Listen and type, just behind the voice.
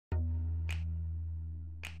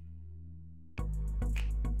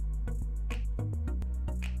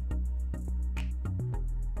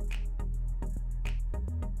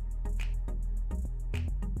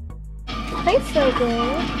Hi,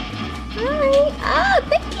 Sogan. Hi. Oh,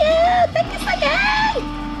 thank you. Thank you, Sogan.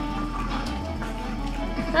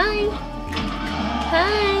 Hi.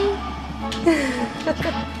 Hi.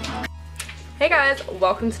 Hey guys,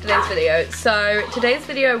 welcome to today's video. So today's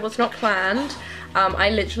video was not planned. I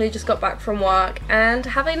literally just got back from work and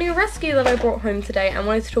have a new rescue that I brought home today and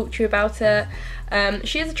wanted to talk to you about it.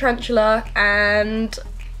 She is a tarantula and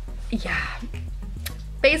yeah,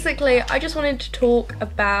 basically I just wanted to talk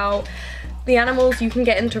about the animals you can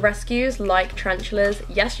get into rescues like tarantulas.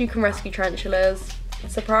 Yes, you can rescue tarantulas.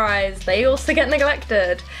 Surprise, they also get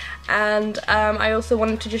neglected. And I also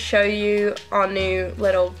wanted to just show you our new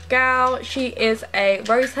little gal. She is a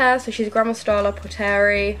rose hair, so she's a Gramostala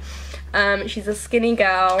porteri. She's a skinny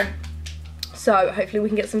gal, so hopefully we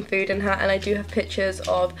can get some food in her, and I do have pictures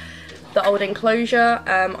of the old enclosure.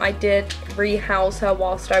 I did rehouse her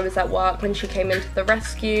whilst I was at work when she came into the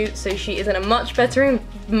rescue, so she is in a much better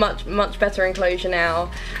enclosure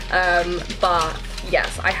now. But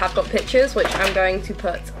yes, I have got pictures which I'm going to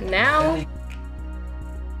put now.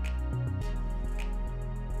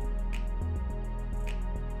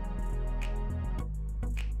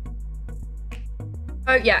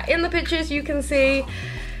 Oh yeah, in the pictures you can see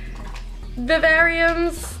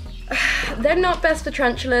vivariums. They're not best for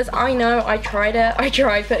tarantulas. I know, I tried it. I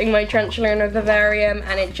tried putting my tarantula in a vivarium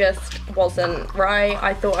and it just wasn't right.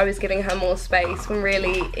 I thought I was giving her more space when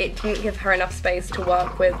really it didn't give her enough space to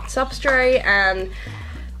work with substrate, and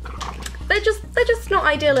they're just not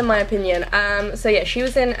ideal in my opinion. So yeah, she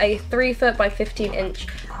was in a 3 foot by 15 inch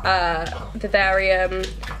vivarium,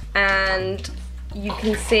 and you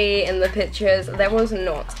can see in the pictures there was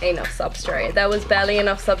not enough substrate. There was barely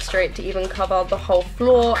enough substrate to even cover the whole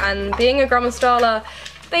floor, and being a Gramostala,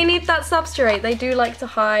 they need that substrate. They do like to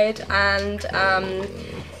hide, and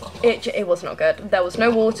it was not good. There was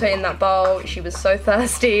no water in that bowl. She was so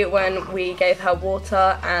thirsty when we gave her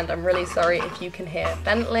water, and I'm really sorry if you can hear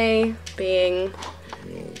Bentley being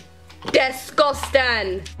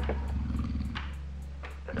disgusting.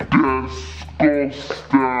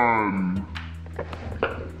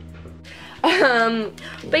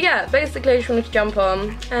 But yeah, basically I just wanted to jump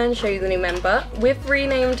on and show you the new member. We've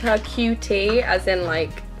renamed her QT, as in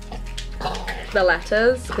like the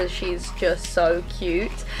letters, because she's just so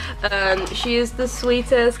cute. She is the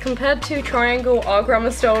sweetest compared to Triangle, our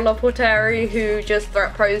Gramostala porteri, who just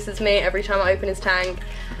threat poses me every time I open his tank.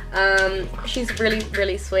 She's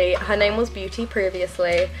really sweet. Her name was Beauty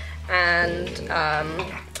previously, and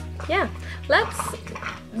yeah,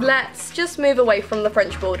 let's just move away from the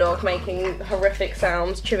French Bulldog making horrific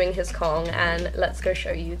sounds, chewing his Kong, and let's go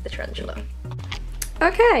show you the tarantula.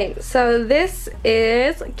 Okay, so this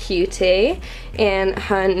is Cutie in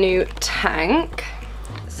her new tank.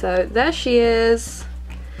 So there she is.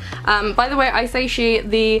 By the way, I say she,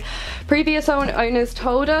 the previous owners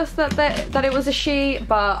told us that it was a she,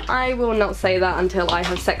 but I will not say that until I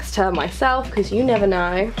have sexed her myself, because you never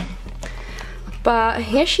know. But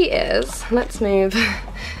here she is. Let's move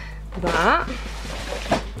that.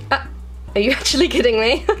 Are you actually kidding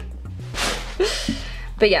me?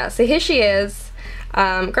 But yeah, so here she is.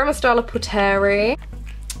 Gramostala porteri.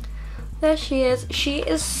 There she is. She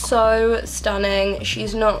is so stunning.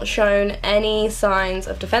 She's not shown any signs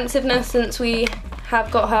of defensiveness since we have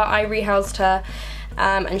got her. I rehoused her.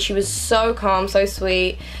 And she was so calm, so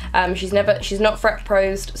sweet. She's not fret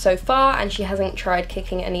prosed so far, and she hasn't tried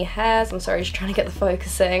kicking any hairs. I'm sorry, just trying to get the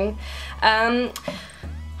focusing.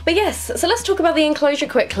 But yes, so let's talk about the enclosure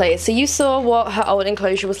quickly. So you saw what her old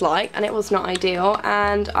enclosure was like, and it was not ideal,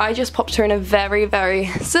 and I just popped her in a very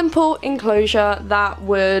simple enclosure that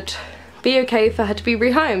would be okay for her to be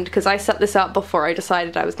rehomed, because I set this up before I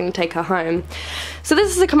decided I was going to take her home. So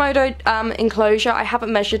this is a Komodo enclosure. I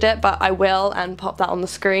haven't measured it, but I will, and pop that on the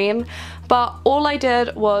screen. But all I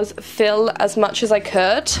did was fill as much as I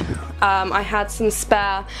could. I had some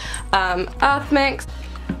spare earth mix.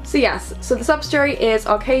 So yes, so the substrate is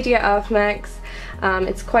Arcadia earth mix.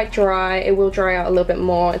 It's quite dry. It will dry out a little bit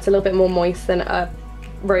more. It's a little bit more moist than a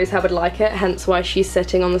Rosehair would like it, hence why she's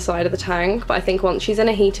sitting on the side of the tank. But I think once she's in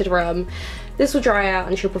a heated room, this will dry out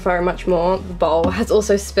and she'll prefer it much more. The bowl has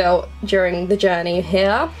also spilt during the journey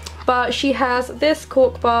here. But she has this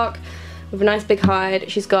cork bark with a nice big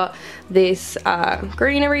hide. She's got this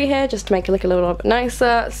greenery here just to make it look a little bit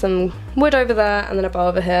nicer, some wood over there, and then a bowl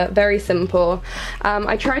over here. Very simple.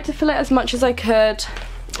 I tried to fill it as much as I could.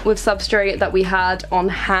 with substrate that we had on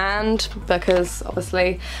hand, because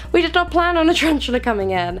obviously we did not plan on a tarantula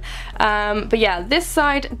coming in. But yeah, this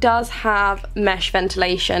side does have mesh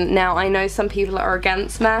ventilation. Now I know some people are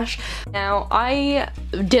against mesh. Now I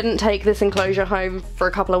didn't take this enclosure home for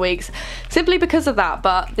a couple of weeks simply because of that,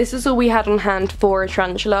 but this is all we had on hand for a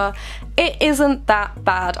tarantula. It isn't that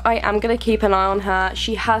bad. I am gonna keep an eye on her.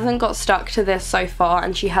 She hasn't got stuck to this so far,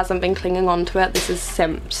 and she hasn't been clinging on to it. This is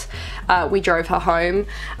since we drove her home.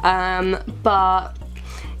 But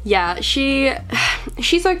yeah,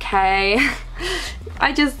 she's okay.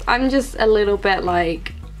 I'm just a little bit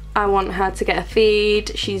like, I want her to get a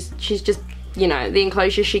feed. She's just, you know, the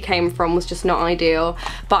enclosure she came from was just not ideal,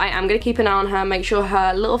 but I am gonna keep an eye on her, make sure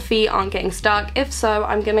her little feet aren't getting stuck. If so,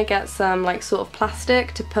 I'm gonna get some like sort of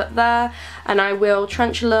plastic to put there, and I will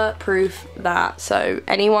tarantula proof that. So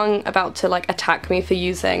anyone about to like attack me for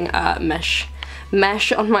using mesh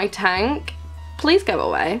on my tank, please go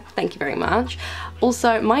away. Thank you very much.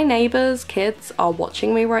 Also, my neighbors' kids are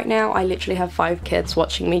watching me right now. I literally have 5 kids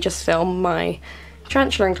watching me just film my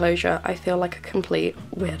tarantula enclosure. I feel like a complete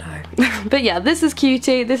weirdo. But yeah, this is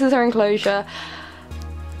Cutie. This is her enclosure.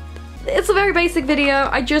 It's a very basic video.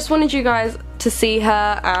 I just wanted you guys to see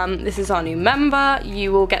her. This is our new member.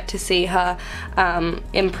 You will get to see her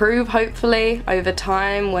improve, hopefully, over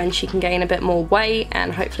time when she can gain a bit more weight,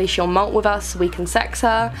 and hopefully she'll molt with us so we can sex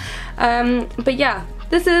her. But yeah,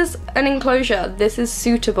 this is an enclosure. This is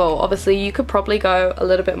suitable. Obviously, you could probably go a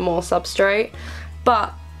little bit more substrate,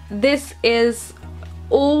 but this is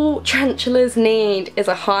all tarantulas need, is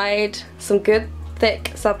a hide, some good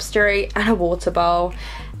thick substrate, and a water bowl,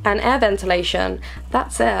 and air ventilation.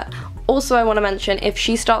 That's it. Also, I want to mention, if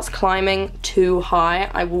she starts climbing too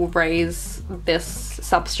high, I will raise this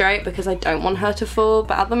substrate because I don't want her to fall,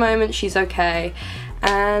 but at the moment she's okay.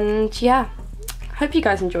 And yeah, hope you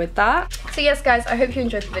guys enjoyed that. So yes guys, I hope you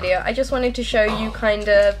enjoyed the video. I just wanted to show you kind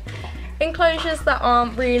of enclosures that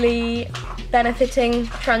aren't really benefiting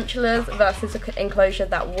tarantulas versus an enclosure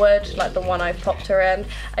that would, like the one I've popped her in.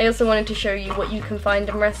 I also wanted to show you what you can find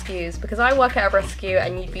in rescues, because I work at a rescue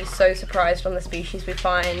and you'd be so surprised on the species we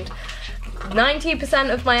find.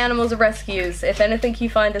 90% of my animals are rescues. If anything you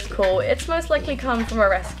find is cool, it's most likely come from a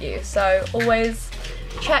rescue. So always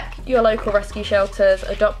check your local rescue shelters,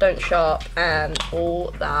 adopt, don't shop, and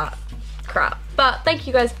all that crap. But thank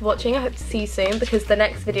you guys for watching. I hope to see you soon, because the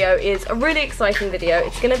next video is a really exciting video.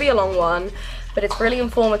 It's going to be a long one, but it's really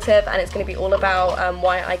informative, and it's going to be all about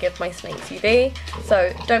why I give my snakes UV.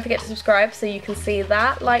 So don't forget to subscribe so you can see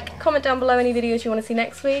that. Like, comment down below any videos you want to see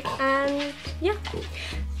next week, and yeah,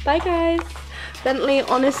 bye guys. Bentley,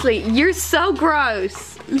 honestly, you're so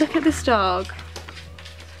gross. Look at this dog.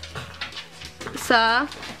 Sir,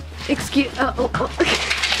 excuse,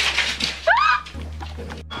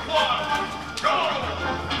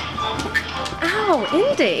 Ow,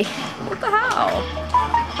 Indy, what the hell?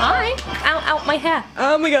 Hi. Ow, ow, my hair.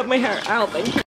 Oh my god, my hair. Ow, thank you.